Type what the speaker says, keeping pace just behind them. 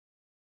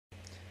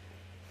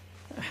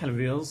Hello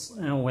viewers,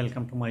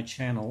 welcome to my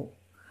channel.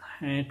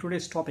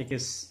 Today's topic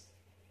is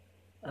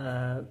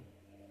uh,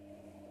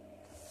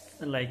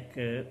 like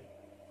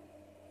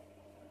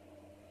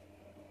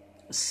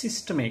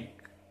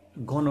systemic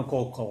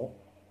gonococcal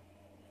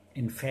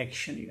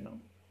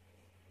infection.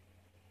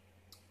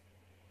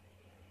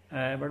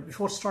 But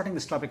before starting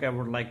this topic, I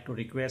would like to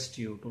request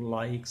you to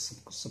like,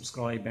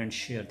 subscribe and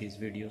share these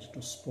videos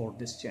to support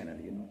this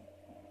channel.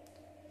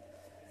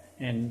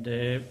 And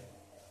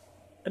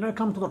when I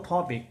come to the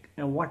topic,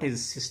 what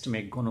is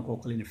systemic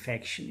gonococcal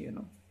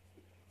infection?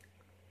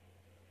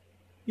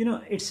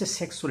 It's a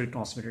sexually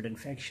transmitted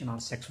infection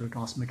or sexually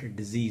transmitted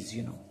disease,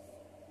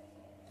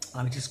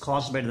 which is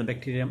caused by the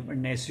bacterium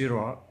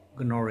Neisseria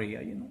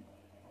gonorrhea,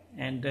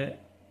 and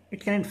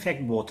it can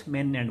infect both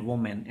men and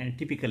women, and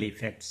typically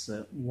affects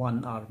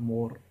one or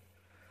more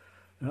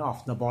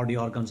of the body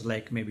organs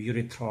like maybe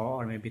urethra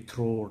or maybe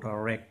throat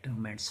or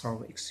rectum and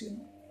cervix,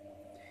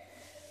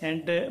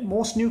 And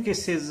most new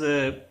cases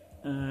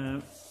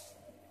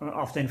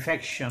of the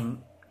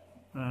infection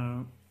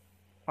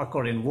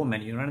occur in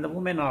women, and the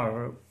women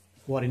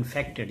who are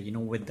infected,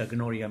 with the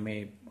gonorrhea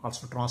may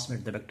also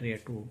transmit the bacteria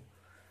to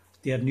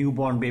their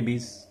newborn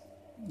babies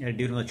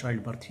during the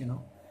childbirth,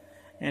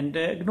 And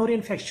gonorrhea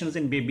infections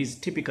in babies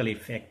typically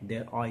affect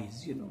their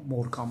eyes,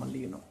 more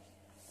commonly,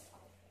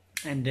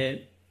 And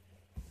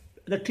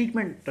the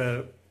treatment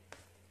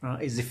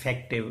is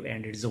effective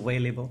and it is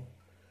available,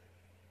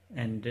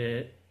 and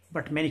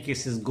but many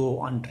cases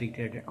go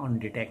untreated,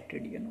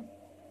 undetected,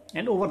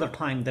 And over the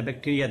time, the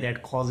bacteria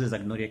that causes the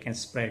gonorrhea can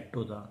spread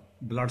to the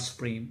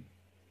bloodstream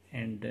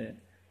and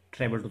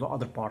travel to the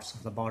other parts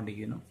of the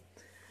body,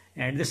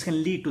 And this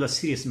can lead to the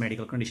serious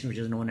medical condition which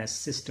is known as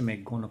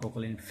systemic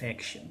gonococcal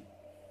infection,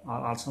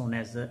 or also known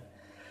as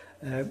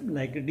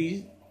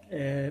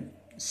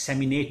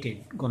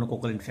disseminated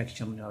gonococcal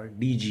infection, or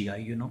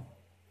DGI,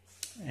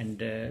 And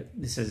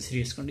this is a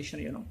serious condition,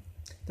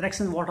 The next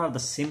thing, what are the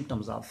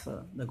symptoms of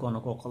the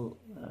gonococcal,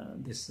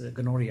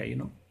 gonorrhea,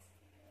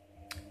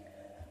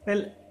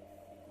 Well,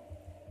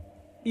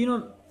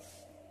 you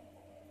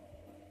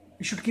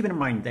should keep in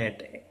mind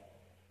that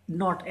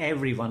not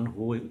everyone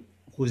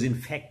who is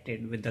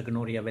infected with the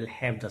gonorrhea will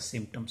have the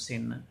symptoms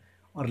in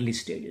early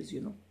stages,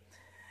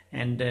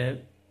 And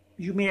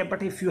you may,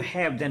 but if you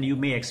have, then you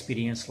may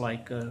experience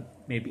like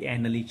maybe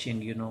anal itching,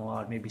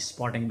 or maybe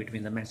spotting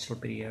between the menstrual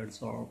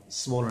periods, or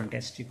swollen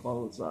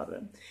testicles, or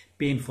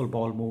painful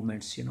bowel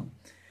movements,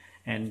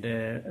 and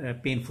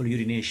painful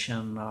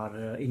urination,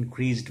 or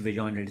increased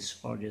vaginal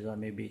discharges, or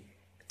maybe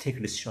thick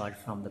discharge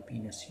from the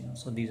penis,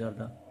 So these are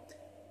the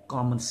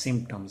common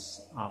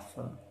symptoms of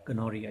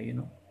gonorrhea,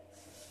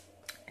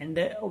 And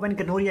when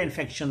gonorrhea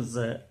infections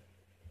are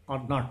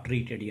not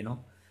treated,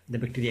 the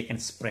bacteria can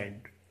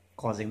spread,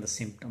 causing the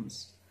symptoms.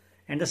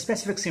 And the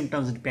specific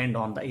symptoms depend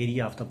on the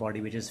area of the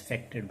body which is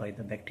affected by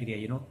the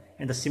bacteria,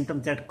 And the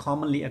symptoms that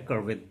commonly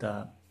occur with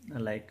the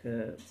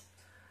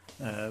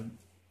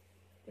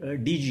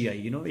DGI,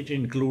 it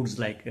includes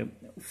like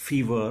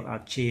fever or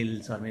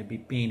chills, or maybe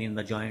pain in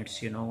the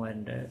joints,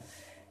 and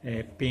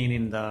pain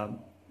in the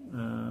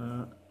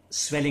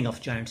swelling of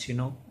joints,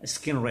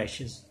 skin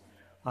rashes,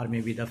 or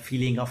maybe the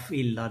feeling of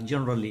ill or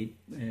generally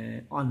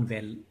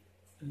unwell,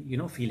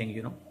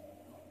 feeling, Now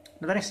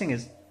the next thing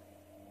is,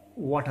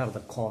 what are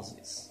the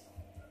causes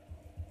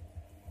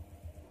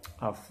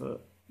of,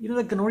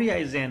 the gonorrhea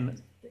is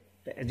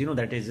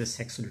that is a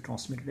sexually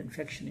transmitted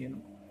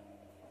infection,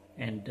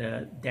 and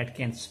that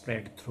can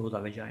spread through the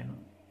vagina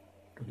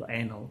to the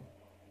anal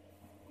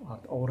or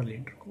the oral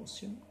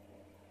intercourse,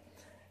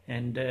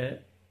 And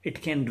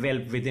it can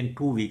develop within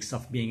 2 weeks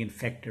of being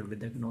infected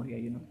with the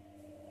gonorrhea,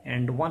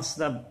 And once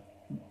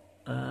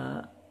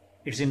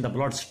it's in the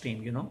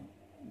bloodstream,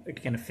 it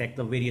can affect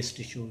the various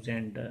tissues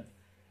and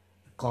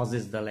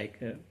causes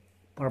the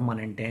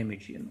permanent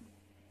damage,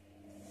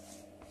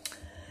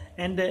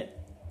 And the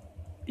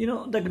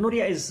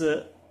gonorrhea is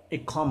a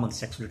common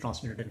sexually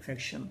transmitted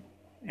infection,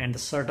 and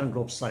certain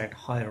groups are at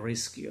higher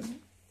risk,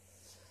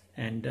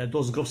 And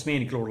those groups may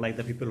include like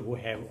the people who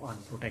have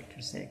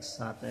unprotected sex,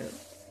 or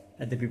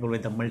the people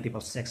with the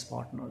multiple sex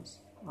partners,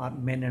 or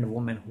men and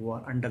women who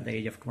are under the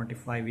age of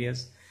 25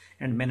 years,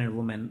 and men and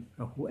women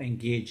who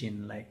engage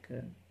in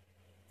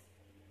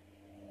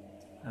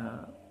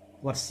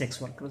who are sex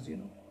workers,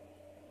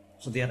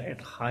 So they are at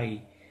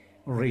high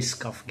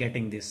risk of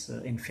getting this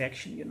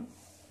infection,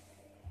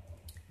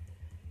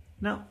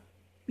 Now,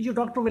 your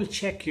doctor will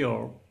check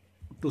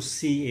to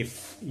see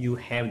if you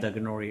have the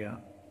gonorrhea,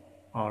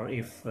 or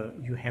if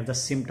you have the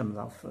symptoms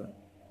of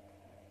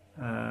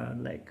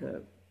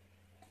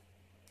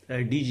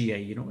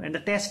DGI, And the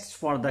tests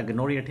for the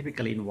gonorrhea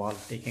typically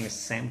involve taking a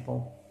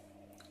sample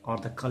or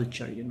the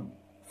culture,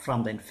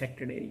 from the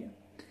infected area.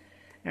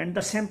 And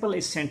the sample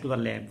is sent to the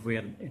lab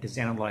where it is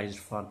analyzed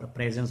for the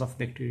presence of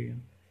bacteria.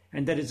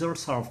 And the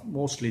results are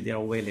mostly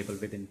available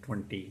within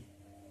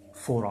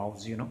 24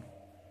 hours,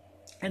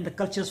 And the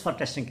cultures for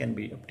testing can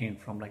be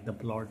obtained from the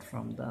blood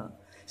from the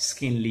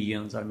skin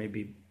lesions, or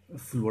maybe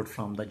fluid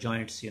from the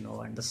joints,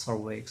 and the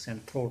cervix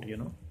and throat,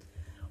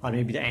 or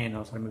maybe the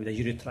anus, or maybe the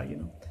urethra,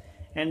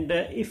 And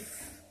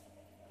if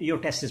your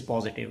test is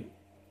positive,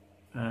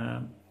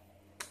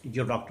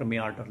 your doctor may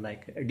order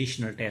like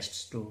additional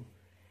tests to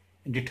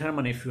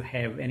determine if you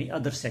have any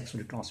other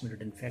sexually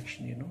transmitted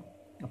infection,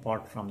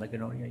 apart from the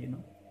gonorrhea,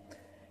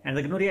 And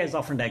the gonorrhea is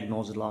often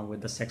diagnosed along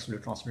with the sexually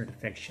transmitted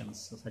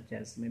infections such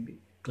as maybe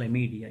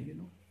chlamydia,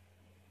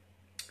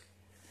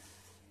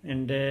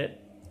 And,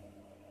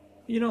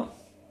 you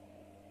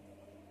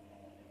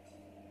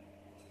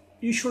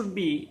should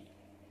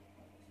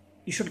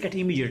get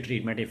immediate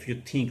treatment if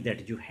you think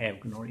that you have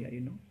gonorrhea,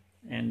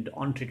 And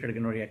untreated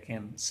gonorrhea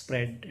can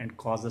spread and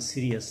cause a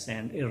serious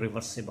and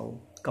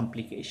irreversible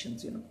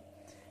complications,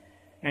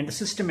 And the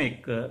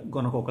systemic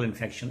gonococcal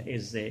infection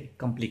is a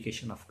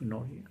complication of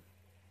gonorrhea.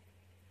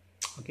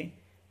 Okay,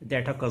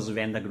 that occurs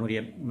when the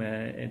gonorrhea,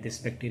 this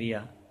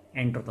bacteria,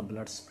 enter the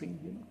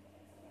bloodstream,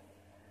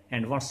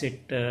 And once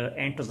it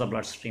enters the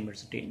bloodstream,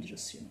 it's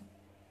dangerous,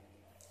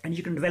 And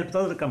you can develop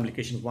other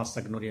complications once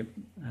the gonorrhea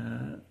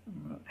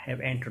have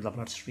entered the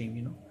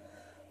bloodstream,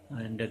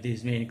 And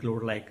these may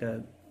include like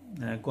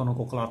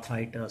gonococcal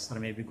arthritis, or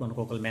maybe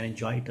gonococcal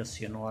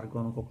meningitis, or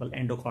gonococcal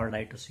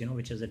endocarditis,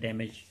 which is a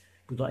damage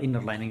to the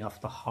inner lining of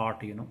the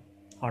heart,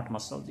 heart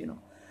muscles,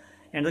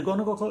 And the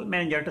gonococcal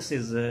meningitis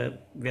is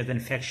where the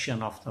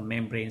infection of the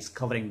membranes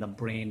covering the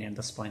brain and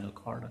the spinal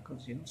cord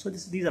occurs, So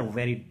these are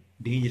very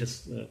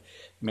dangerous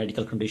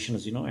medical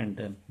conditions,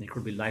 and it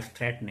could be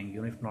life-threatening,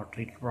 if not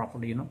treated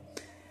properly,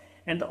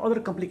 And the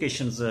other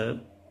complications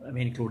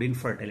may include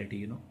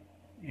infertility,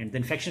 And the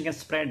infection can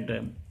spread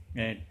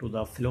to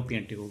the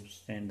fallopian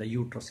tubes and the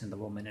uterus in the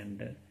woman,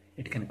 and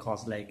it can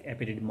cause like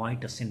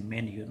epididymitis in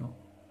men,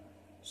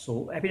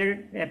 So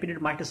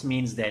epididymitis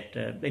means that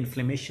the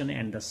inflammation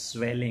and the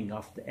swelling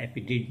of the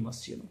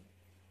epididymis,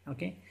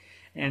 Okay,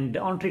 and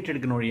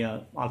untreated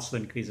gonorrhea also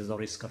increases the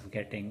risk of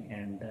getting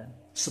and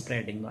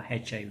spreading the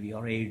HIV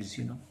or AIDS,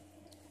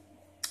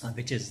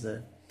 which is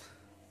a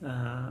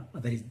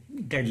very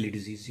deadly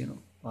disease,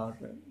 or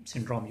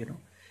syndrome,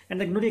 And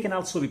the gonorrhea can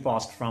also be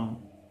passed from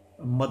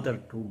mother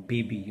to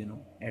baby,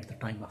 at the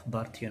time of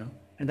birth,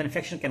 And the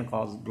infection can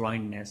cause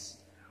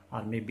blindness,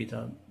 or maybe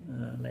the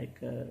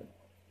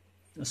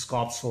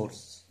scalp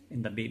sores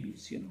in the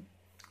babies,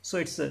 So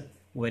it's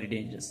very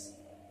dangerous.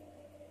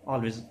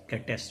 Always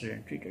get tested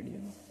and treated,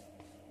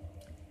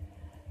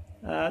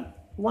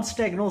 Once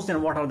diagnosed,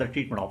 then what are the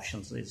treatment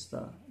options is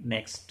the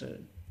next,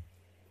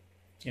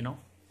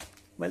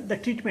 Well, the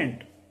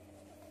treatment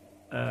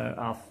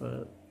of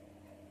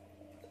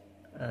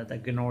the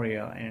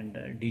gonorrhea and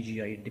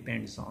DGI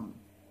depends on,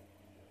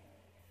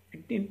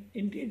 it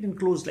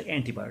includes like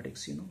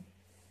antibiotics,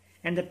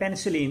 And the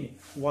penicillin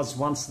was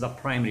once the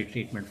primary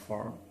treatment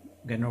for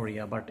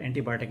gonorrhea, but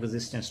antibiotic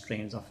resistant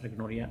strains of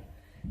gonorrhea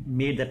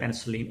made the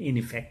penicillin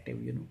ineffective,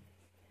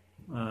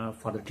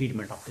 for the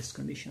treatment of this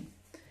condition.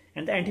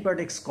 And the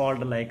antibiotics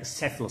called like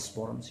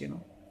cephalosporins,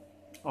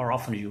 are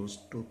often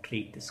used to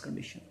treat this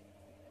condition.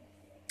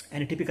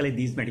 And typically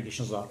these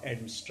medications are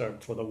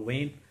administered through the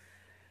vein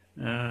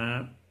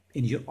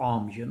in your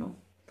arm,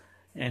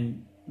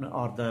 and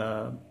or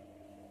the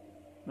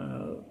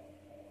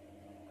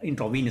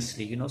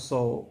intravenously,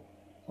 so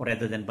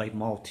rather than by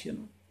mouth,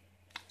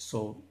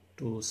 so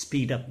to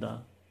speed up the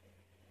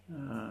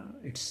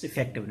its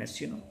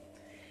effectiveness,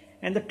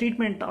 And the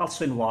treatment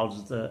also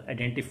involves the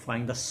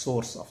identifying the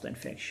source of the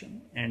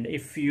infection. And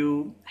if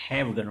you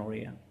have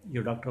gonorrhea,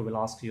 your doctor will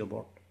ask you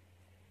about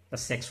the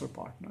sexual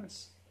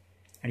partners,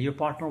 and your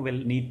partner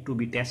will need to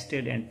be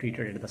tested and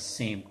treated at the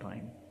same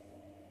time.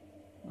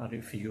 Or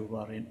if you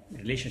are in a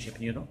relationship,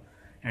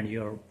 and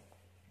your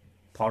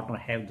partner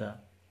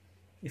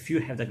if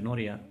you have the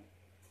gonorrhea,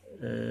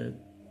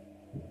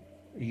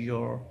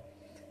 your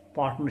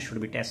partner should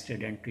be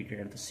tested and treated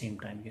at the same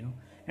time,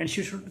 And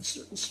she should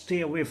stay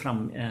away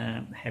from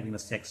having the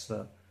sex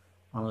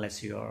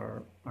unless you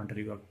are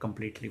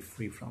completely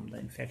free from the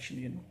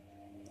infection,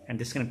 And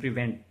this can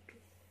prevent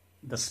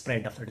the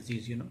spread of the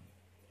disease,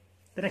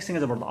 The next thing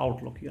is about the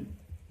outlook,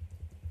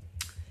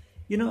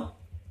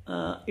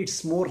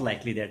 It's more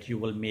likely that you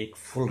will make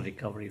full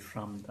recovery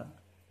from the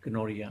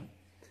gonorrhea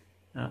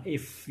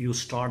if you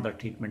start the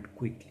treatment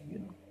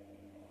quickly,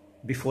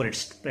 before it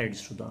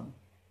spreads to the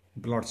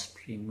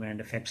bloodstream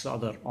and affects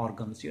other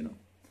organs,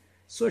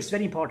 So it's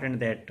very important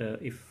that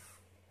if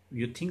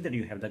you think that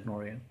you have the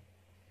gonorrhea,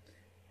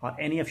 or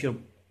any of your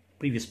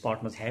previous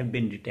partners have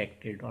been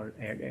detected or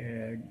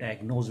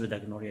diagnosed with the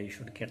gonorrhea, you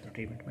should get the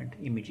treatment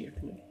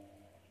immediately.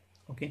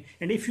 Okay,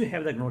 and if you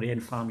have the gonorrhea,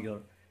 inform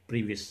your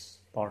previous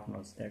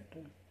partners that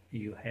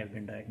you have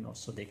been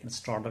diagnosed, so they can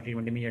start the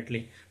treatment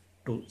immediately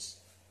to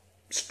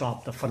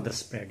stop the further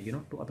spread,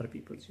 to other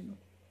people,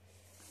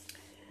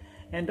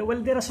 And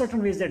well, there are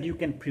certain ways that you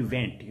can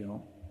prevent,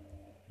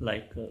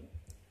 like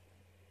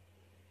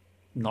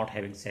not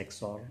having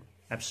sex, or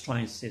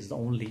abstinence is the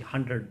only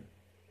 100%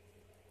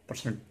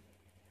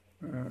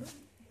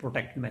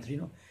 protected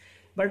method,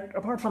 But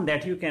apart from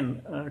that, you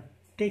can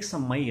take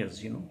some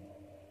measures,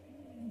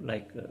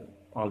 like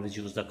always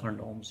use the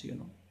condoms,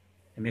 and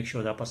make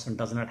sure the person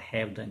does not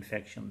have the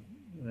infection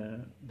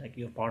like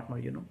your partner,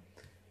 you know,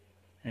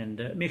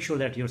 and make sure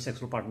that your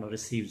sexual partner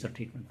receives the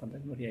treatment for the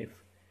gonorrhea if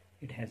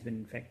it has been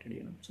infected,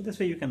 you know. So this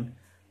way you can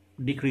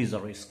decrease the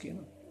risk, you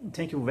know.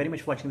 Thank you very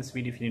much for watching this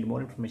video. If you need more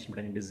information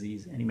about any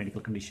disease, any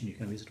medical condition, you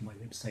can visit my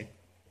website,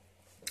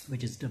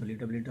 which is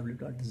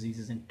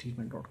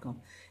www.diseasesandtreatment.com.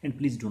 And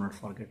please do not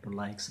forget to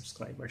like,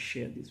 subscribe, or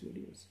share these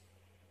videos.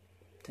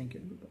 Thank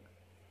you. Bye-bye.